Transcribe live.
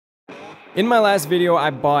In my last video, I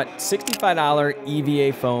bought $65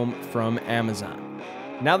 EVA foam from Amazon.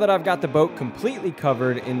 Now that I've got the boat completely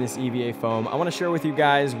covered in this EVA foam, I want to share with you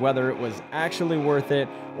guys whether it was actually worth it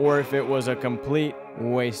or if it was a complete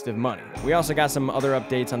waste of money. We also got some other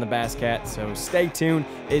updates on the Bass Cat, so stay tuned.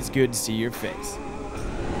 It's good to see your face.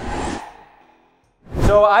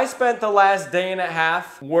 So I spent the last day and a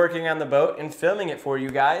half working on the boat and filming it for you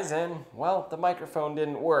guys, and well, the microphone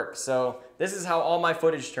didn't work. So this is how all my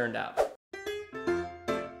footage turned out.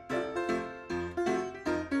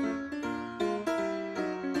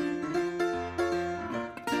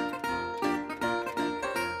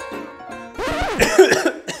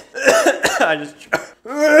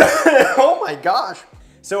 Oh my gosh.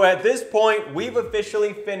 So at this point, we've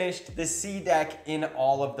officially finished the SEADEK in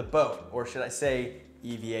all of the boat, or should I say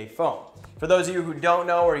EVA foam. For those of you who don't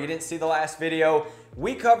know or you didn't see the last video,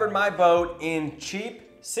 we covered my boat in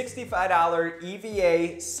cheap $65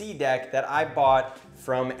 EVA SEADEK that I bought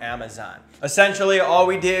from Amazon. Essentially, all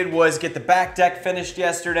we did was get the back deck finished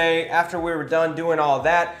yesterday. After we were done doing all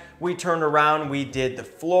that, we turned around, we did the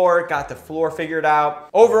floor, got the floor figured out.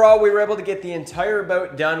 Overall, we were able to get the entire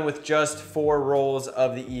boat done with just 4 rolls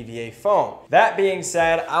of the EVA foam. That being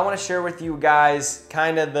said, I wanna share with you guys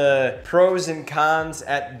kind of the pros and cons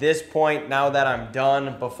at this point now that I'm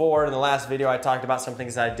done. Before, in the last video, I talked about some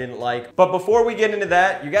things that I didn't like. But before we get into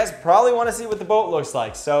that, you guys probably wanna see what the boat looks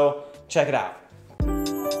like, so check it out.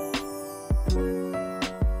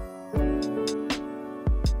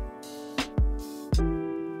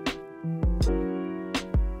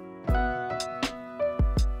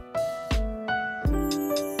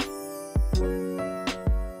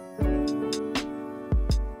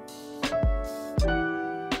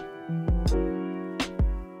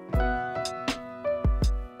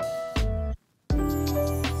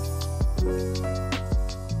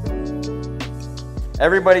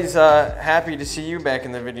 Everybody's happy to see you back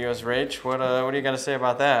in the videos, Rach. What do you got to say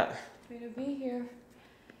about that? Happy to be here.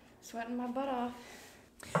 Sweating my butt off.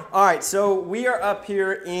 All right, so we are up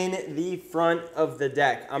here in the front of the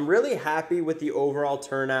deck. I'm really happy with the overall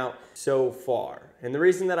turnout so far. And the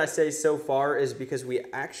reason that I say so far is because we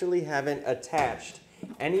actually haven't attached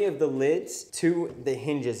any of the lids to the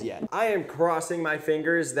hinges yet. I am crossing my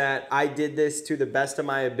fingers that I did this to the best of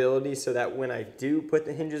my ability so that when I do put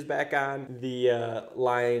the hinges back on, the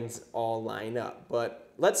lines all line up. But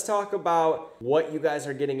let's talk about what you guys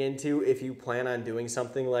are getting into if you plan on doing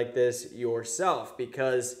something like this yourself,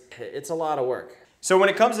 because it's a lot of work. So when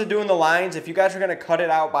it comes to doing the lines, if you guys are gonna cut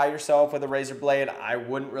it out by yourself with a razor blade, I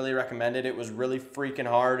wouldn't really recommend it. It was really freaking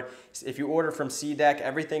hard. If you order from SEADEK,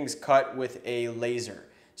 everything's cut with a laser.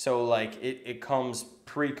 So like it comes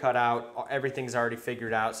pre-cut out, everything's already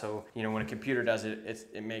figured out, so you know when a computer does it,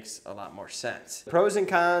 it makes a lot more sense. Pros and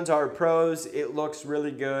cons are pros, it looks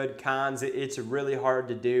really good. Cons, it's really hard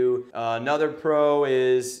to do. Another pro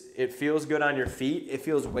is it feels good on your feet. It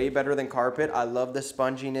feels way better than carpet. I love the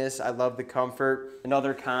sponginess, I love the comfort.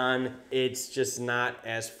 Another con, it's just not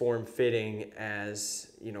as form-fitting as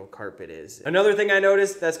carpet is. Another thing I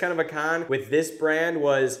noticed that's kind of a con with this brand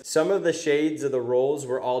was some of the shades of the rolls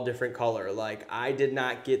were all different color. Like I did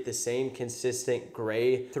not get the same consistent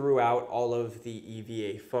gray throughout all of the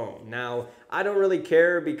EVA foam. Now, I don't really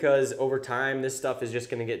care because over time this stuff is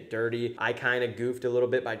just gonna get dirty. I kind of goofed a little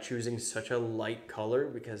bit by choosing such a light color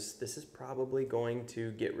because this is probably going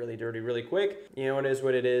to get really dirty really quick. You know, it is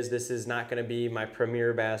what it is. This is not gonna be my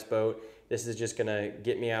premier bass boat. This is just gonna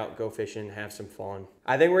get me out, go fishing, have some fun.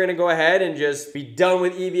 I think we're gonna go ahead and just be done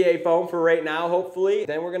with EVA foam for right now, hopefully.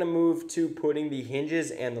 Then we're gonna move to putting the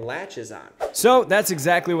hinges and the latches on. So that's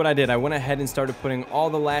exactly what I did. I went ahead and started putting all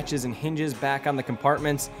the latches and hinges back on the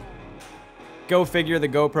compartments. Go figure, the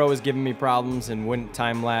GoPro was giving me problems and wouldn't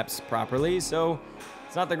time lapse properly, so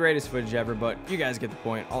it's not the greatest footage ever, but you guys get the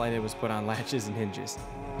point. All I did was put on latches and hinges.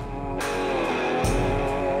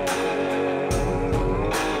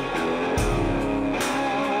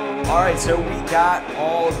 All right, so we got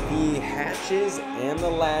all the hatches and the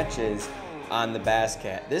latches on the Bass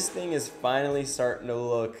Cat. This thing is finally starting to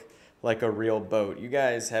look like a real boat. You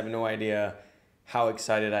guys have no idea how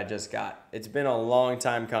excited I just got. It's been a long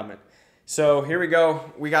time coming. So here we go.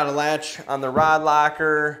 We got a latch on the rod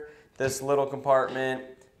locker, this little compartment,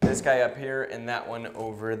 this guy up here, and that one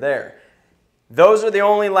over there. Those are the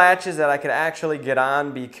only latches that I could actually get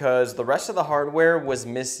on because the rest of the hardware was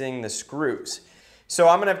missing the screws. So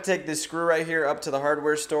I'm gonna have to take this screw right here up to the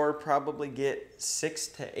hardware store, probably get 6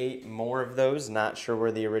 to 8 more of those. Not sure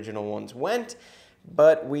where the original ones went,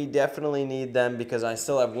 but we definitely need them because I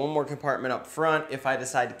still have one more compartment up front if I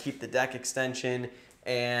decide to keep the deck extension,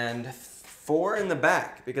 and 4 in the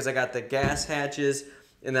back because I got the gas hatches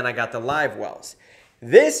and then I got the live wells.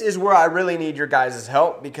 This is where I really need your guys'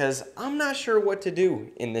 help because I'm not sure what to do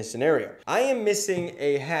in this scenario. I am missing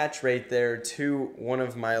a hatch right there to one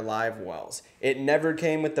of my live wells. It never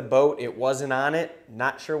came with the boat. It wasn't on it.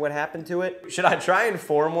 Not sure what happened to it. Should I try and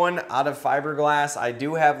form one out of fiberglass? I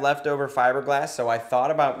do have leftover fiberglass, so I thought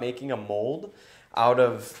about making a mold out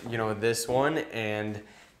of, you know, this one and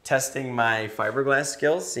testing my fiberglass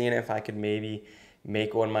skills, seeing if I could maybe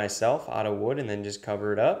make one myself out of wood and then just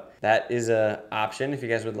cover it up. That is an option. If you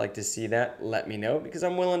guys would like to see that, let me know because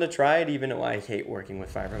I'm willing to try it even though I hate working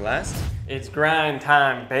with fiberglass. It's grind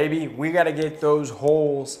time, baby. We gotta get those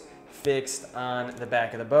holes fixed on the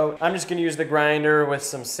back of the boat. I'm just gonna use the grinder with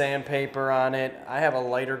some sandpaper on it. I have a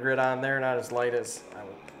lighter grit on there, not as light as I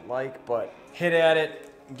would like, but hit at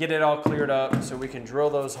it, get it all cleared up so we can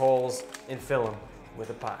drill those holes and fill them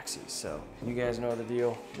with epoxy. So you guys know the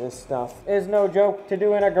deal. This stuff is no joke to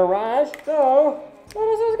do in a garage. So let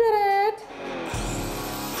us just get it.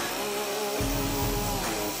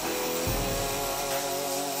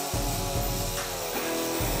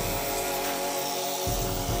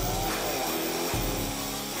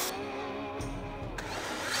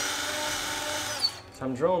 So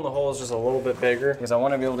I'm drilling the holes just a little bit bigger because I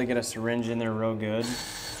want to be able to get a syringe in there real good.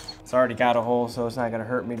 It's already got a hole, so it's not gonna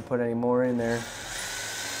hurt me to put any more in there.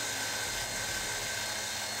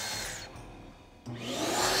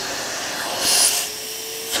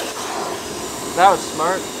 That was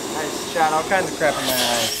smart. I shot all kinds of crap in my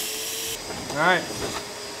eyes. All right,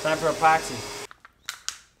 time for epoxy.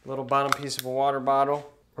 Little bottom piece of a water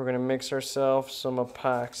bottle. We're gonna mix ourselves some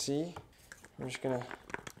epoxy. We're just gonna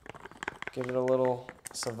give it a little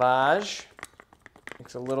sauvage.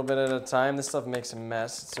 Mix a little bit at a time. This stuff makes a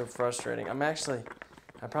mess. It's so frustrating.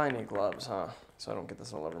 I probably need gloves, huh? So I don't get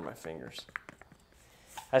this all over my fingers.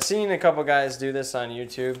 I've seen a couple guys do this on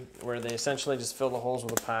YouTube where they essentially just fill the holes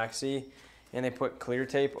with epoxy and they put clear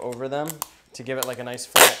tape over them to give it like a nice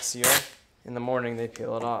flat seal. In the morning, they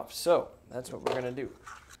peel it off. So that's what we're gonna do.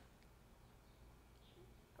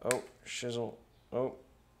 Oh, shizzle. Oh,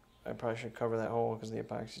 I probably should cover that hole because the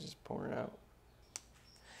epoxy is just pouring out.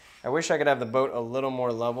 I wish I could have the boat a little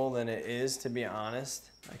more level than it is, to be honest.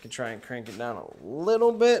 I could try and crank it down a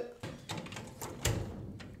little bit.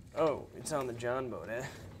 Oh, it's on the John boat, eh?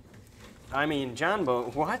 I mean, John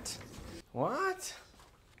boat, what? What?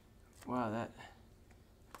 Wow, that...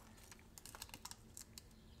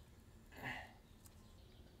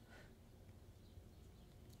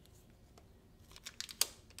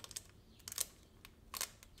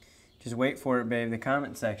 Just wait for it, babe, the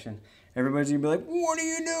comment section. Everybody's gonna be like, what are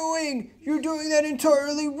you doing? You're doing that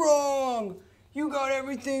entirely wrong. You got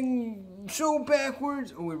everything so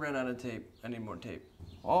backwards. Oh, we ran out of tape. I need more tape.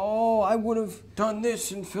 Oh, I would have done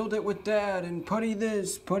this and filled it with that and putty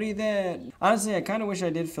this, putty that. Honestly, I kind of wish I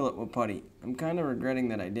did fill it with putty. I'm kind of regretting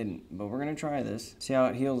that I didn't, but we're gonna try this. See how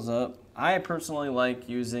it heals up. I personally like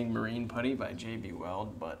using Marine Putty by JB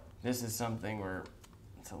Weld, but this is something where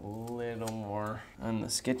it's a little more on the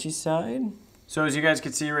sketchy side. So as you guys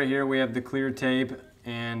can see right here, we have the clear tape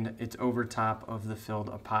and it's over top of the filled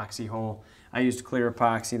epoxy hole. I used clear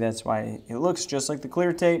epoxy, that's why it looks just like the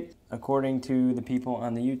clear tape. According to the people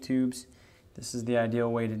on the YouTubes, this is the ideal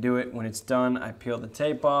way to do it. When it's done, I peel the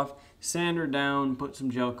tape off, sand her down, put some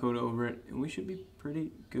gel coat over it, and we should be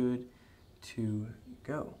pretty good to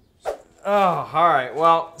go. Oh, all right.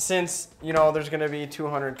 Well, since, you know, there's gonna be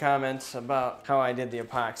 200 comments about how I did the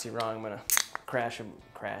epoxy wrong, I'm gonna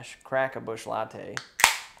crack a bush latte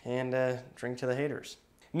and drink to the haters.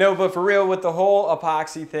 No, but for real, with the whole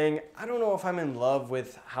epoxy thing, I don't know if I'm in love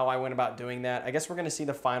with how I went about doing that. I guess we're gonna see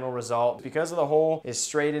the final result. Because of the hole is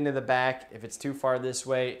straight into the back, if it's too far this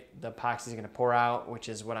way, the epoxy is gonna pour out, which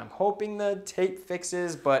is what I'm hoping the tape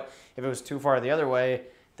fixes, but if it was too far the other way,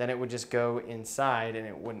 then it would just go inside and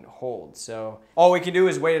it wouldn't hold. So all we can do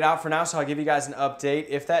is wait it out for now, so I'll give you guys an update.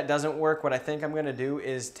 If that doesn't work, what I think I'm gonna do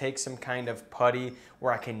is take some kind of putty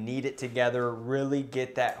where I can knead it together, really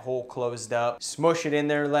get that hole closed up, smush it in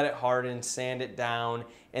there, let it harden, sand it down,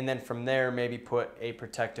 and then from there maybe put a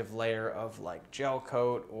protective layer of like gel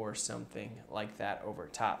coat or something like that over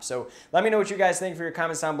top. So let me know what you guys think for your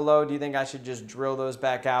comments down below. Do you think I should just drill those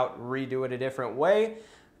back out, redo it a different way?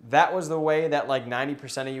 That was the way that like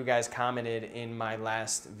 90% of you guys commented in my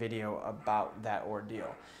last video about that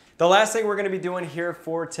ordeal. The last thing we're gonna be doing here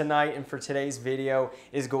for tonight and for today's video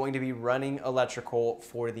is going to be running electrical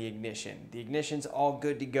for the ignition. The ignition's all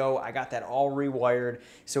good to go. I got that all rewired.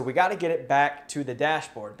 So we gotta get it back to the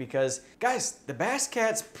dashboard because guys, the Bass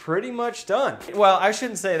Cat's pretty much done. Well, I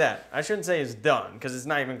shouldn't say that. I shouldn't say it's done because it's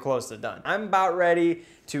not even close to done. I'm about ready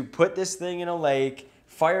to put this thing in a lake,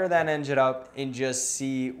 fire that engine up and just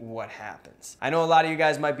see what happens. I know a lot of you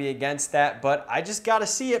guys might be against that, but I just gotta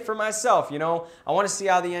see it for myself, you know? I wanna see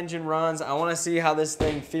how the engine runs. I wanna see how this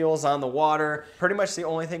thing feels on the water. Pretty much the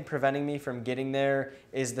only thing preventing me from getting there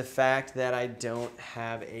is the fact that I don't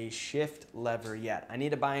have a shift lever yet. I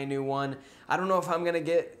need to buy a new one. I don't know if I'm gonna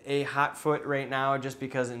get a hot foot right now just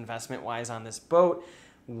because investment-wise on this boat.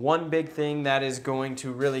 One big thing that is going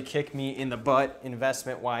to really kick me in the butt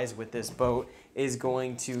investment-wise with this boat is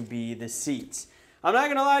going to be the seats. I'm not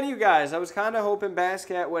gonna lie to you guys, I was kind of hoping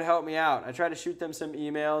Basscat would help me out. I tried to shoot them some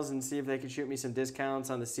emails and see if they could shoot me some discounts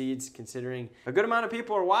on the seats, considering a good amount of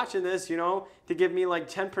people are watching this, you know, to give me like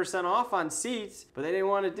 10% off on seats, but they didn't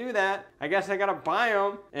want to do that. I guess I gotta buy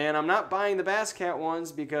them, and I'm not buying the Basscat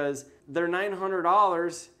ones because they're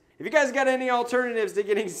 $900. If you guys got any alternatives to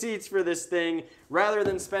getting seats for this thing rather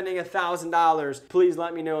than spending $1,000, please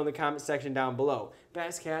let me know in the comment section down below.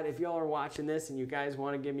 Basscat, if y'all are watching this and you guys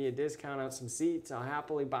want to give me a discount on some seats, I'll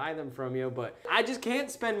happily buy them from you, but I just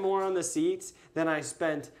can't spend more on the seats than I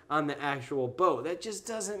spent on the actual boat. That just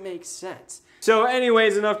doesn't make sense. So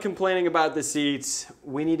anyways, enough complaining about the seats.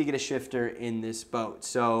 We need to get a shifter in this boat.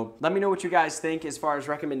 So let me know what you guys think as far as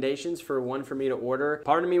recommendations for one for me to order.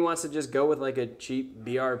 Part of me wants to just go with like a cheap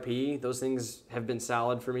BRP. Those things have been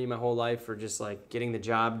solid for me my whole life for just like getting the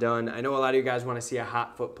job done. I know a lot of you guys want to see a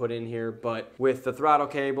hot foot put in here, but with the throttle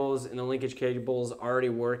cables and the linkage cables already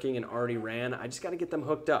working and already ran, I just got to get them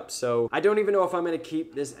hooked up. So I don't even know if I'm going to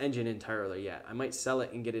keep this engine entirely yet. I might sell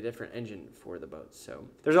it and get a different engine for the boat. So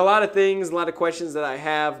there's a lot of things, a lot of questions that I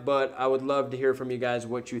have, but I would love to hear from you guys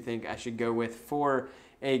what you think I should go with for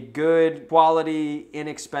a good quality,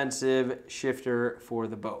 inexpensive shifter for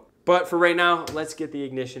the boat. But for right now, let's get the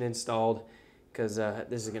ignition installed because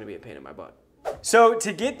this is going to be a pain in my butt. So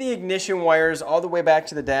to get the ignition wires all the way back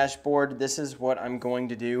to the dashboard, this is what I'm going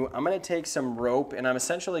to do. I'm going to take some rope and I'm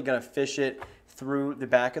essentially going to fish it through the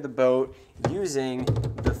back of the boat using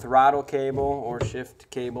the throttle cable or shift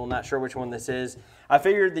cable, not sure which one this is. I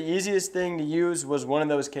figured the easiest thing to use was one of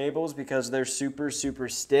those cables because they're super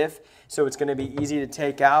stiff, so it's going to be easy to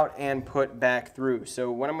take out and put back through. So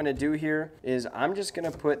what I'm going to do here is I'm just going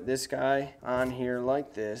to put this guy on here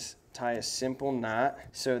like this, tie a simple knot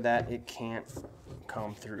so that it can't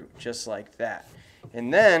come through, just like that.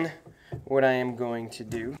 And then what I am going to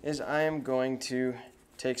do is I am going to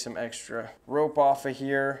take some extra rope off of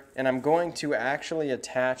here and I'm going to actually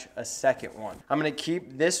attach a second one. I'm going to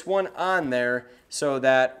keep this one on there so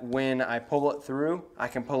that when I pull it through, I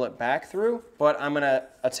can pull it back through, but I'm going to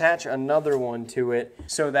attach another one to it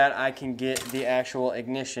so that I can get the actual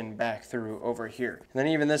ignition back through over here. And then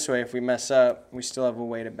even this way, if we mess up, we still have a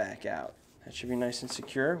way to back out. That should be nice and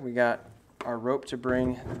secure. We got our rope to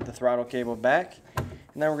bring the throttle cable back,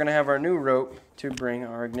 and then we're going to have our new rope to bring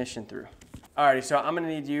our ignition through. Alrighty, so I'm going to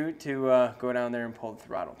need you to go down there and pull the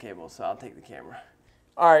throttle cable, so I'll take the camera.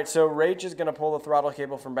 Alright, so Rach is going to pull the throttle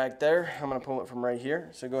cable from back there. I'm going to pull it from right here.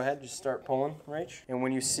 So go ahead, just start pulling, Rach. And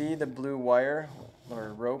when you see the blue wire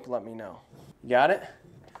or rope, let me know. You got it?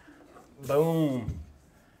 Boom.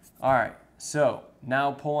 Alright, so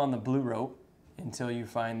now pull on the blue rope until you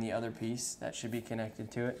find the other piece that should be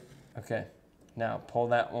connected to it. Okay, now pull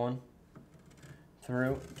that one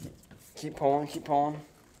through. Keep pulling, keep pulling.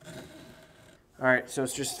 All right, so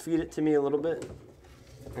it's just feed it to me a little bit,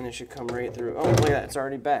 and it should come right through. Oh, look at that, it's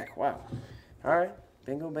already back, wow. All right,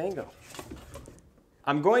 bingo, bango.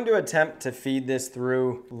 I'm going to attempt to feed this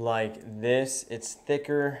through like this. It's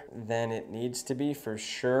thicker than it needs to be for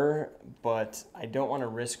sure, but I don't want to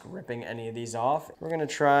risk ripping any of these off. We're gonna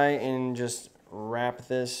try and just wrap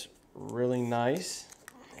this really nice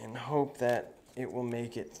and hope that it will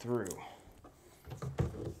make it through.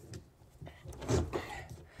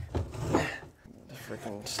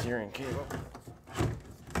 Freaking steering cable.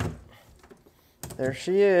 There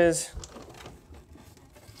she is.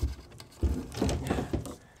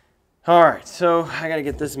 All right, so I gotta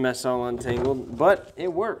get this mess all untangled, but it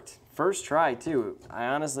worked. First try too. I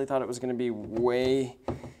honestly thought it was gonna be way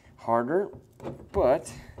harder, but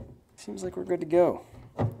seems like we're good to go.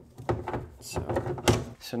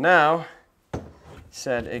 So now,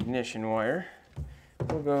 said ignition wire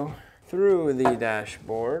will go through the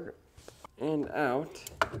dashboard and out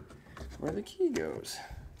where the key goes.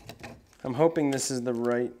 I'm hoping this is the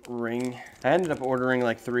right ring. I ended up ordering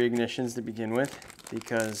like 3 ignitions to begin with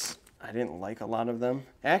because I didn't like a lot of them.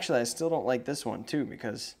 Actually, I still don't like this one too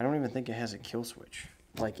because I don't even think it has a kill switch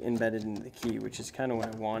like embedded into the key, which is kind of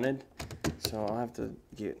what I wanted. So I'll have to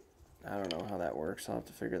get, I don't know how that works. I'll have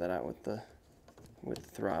to figure that out with the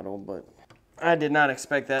throttle, but I did not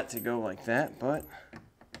expect that to go like that, but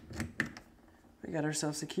we got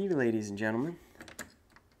ourselves a key, ladies and gentlemen.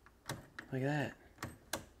 Look at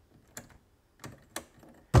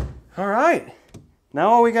that. All right. Now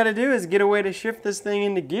all we got to do is get a way to shift this thing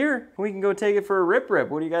into gear. We can go take it for a rip.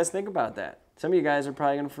 What do you guys think about that? Some of you guys are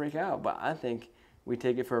probably going to freak out, but I think we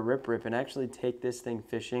take it for a rip and actually take this thing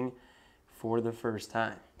fishing for the first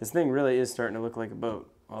time. This thing really is starting to look like a boat.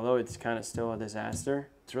 Although it's kind of still a disaster,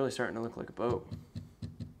 it's really starting to look like a boat.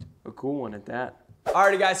 A cool one at that.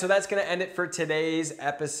 Alrighty guys, so that's gonna end it for today's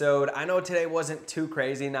episode. I know today wasn't too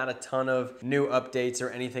crazy, not a ton of new updates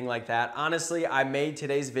or anything like that. Honestly, I made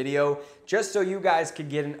today's video just so you guys could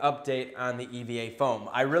get an update on the EVA foam.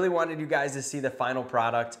 I really wanted you guys to see the final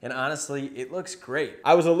product, and honestly, it looks great.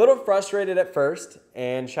 I was a little frustrated at first,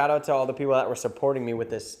 and shout out to all the people that were supporting me with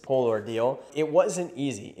this whole ordeal. It wasn't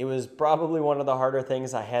easy. It was probably one of the harder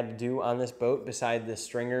things I had to do on this boat besides the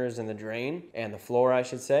stringers and the drain, and the floor I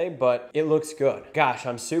should say, but it looks good. Gosh,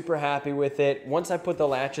 I'm super happy with it. Once I put the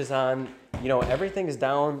latches on, you know, everything's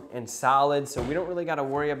down and solid, so we don't really got to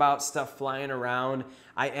worry about stuff flying around.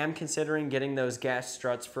 I am considering getting those gas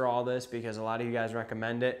struts for all this because a lot of you guys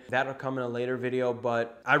recommend it. That'll come in a later video,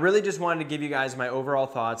 but I really just wanted to give you guys my overall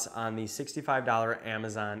thoughts on the $65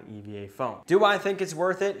 Amazon EVA foam. Do I think it's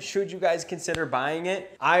worth it? Should you guys consider buying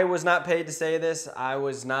it? I was not paid to say this. I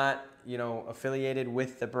was not, you know, affiliated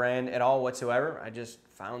with the brand at all whatsoever. I just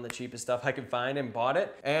found the cheapest stuff I could find and bought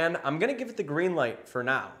it. And I'm gonna give it the green light for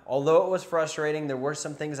now. Although it was frustrating, there were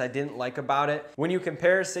some things I didn't like about it. When you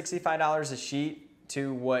compare $65 a sheet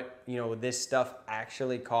to what, you know, this stuff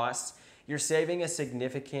actually costs, you're saving a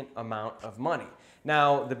significant amount of money.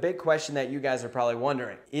 Now, the big question that you guys are probably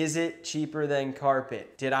wondering, is it cheaper than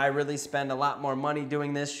carpet? Did I really spend a lot more money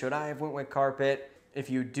doing this? Should I have went with carpet? If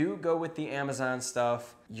you do go with the Amazon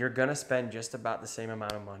stuff, you're gonna spend just about the same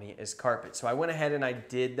amount of money as carpet. So I went ahead and I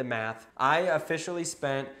did the math. I officially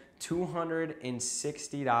spent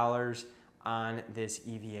 $260 on this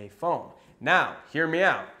EVA foam. Now, hear me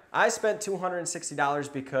out. I spent $260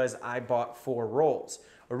 because I bought 4 rolls.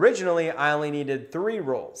 Originally, I only needed 3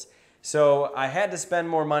 rolls. So I had to spend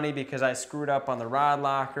more money because I screwed up on the rod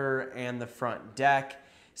locker and the front deck.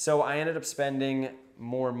 So I ended up spending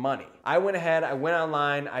more money. I went ahead, I went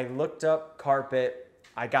online, I looked up carpet,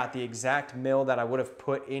 I got the exact mill that I would have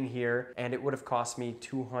put in here, and it would have cost me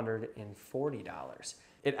 $240.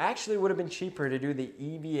 It actually would have been cheaper to do the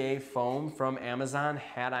EVA foam from Amazon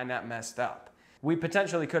had I not messed up. We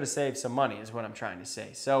potentially could have saved some money is what I'm trying to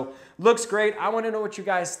say. So, looks great. I want to know what you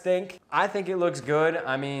guys think. I think it looks good.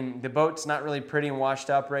 I mean, the boat's not really pretty and washed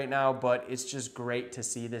up right now, but it's just great to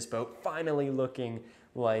see this boat finally looking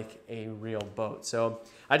like a real boat. So,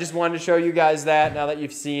 I just wanted to show you guys that now that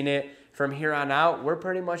you've seen it. From here on out, we're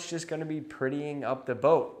pretty much just going to be prettying up the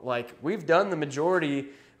boat. Like, we've done the majority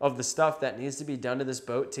of the stuff that needs to be done to this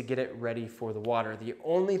boat to get it ready for the water. The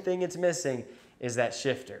only thing it's missing is that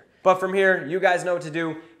shifter. But from here, you guys know what to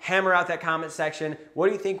do. Hammer out that comment section. What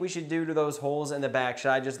do you think we should do to those holes in the back?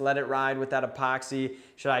 Should I just let it ride with that epoxy?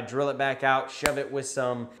 Should I drill it back out, shove it with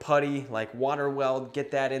some putty, like water weld,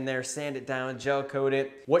 get that in there, sand it down, gel coat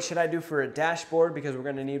it? What should I do for a dashboard? Because we're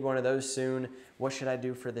gonna need one of those soon. What should I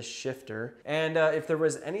do for the shifter? And if there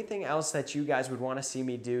was anything else that you guys would wanna see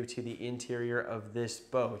me do to the interior of this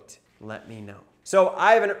boat, let me know. So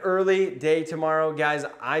I have an early day tomorrow, guys.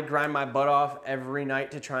 I grind my butt off every night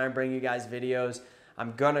to try and bring you guys videos.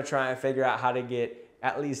 I'm gonna try and figure out how to get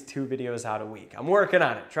at least 2 videos out a week. I'm working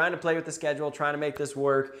on it, trying to play with the schedule, trying to make this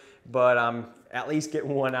work, but I'm at least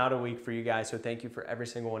getting 1 out a week for you guys. So thank you for every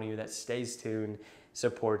single one of you that stays tuned,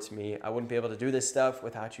 supports me. I wouldn't be able to do this stuff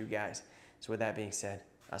without you guys. So with that being said,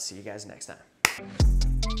 I'll see you guys next time.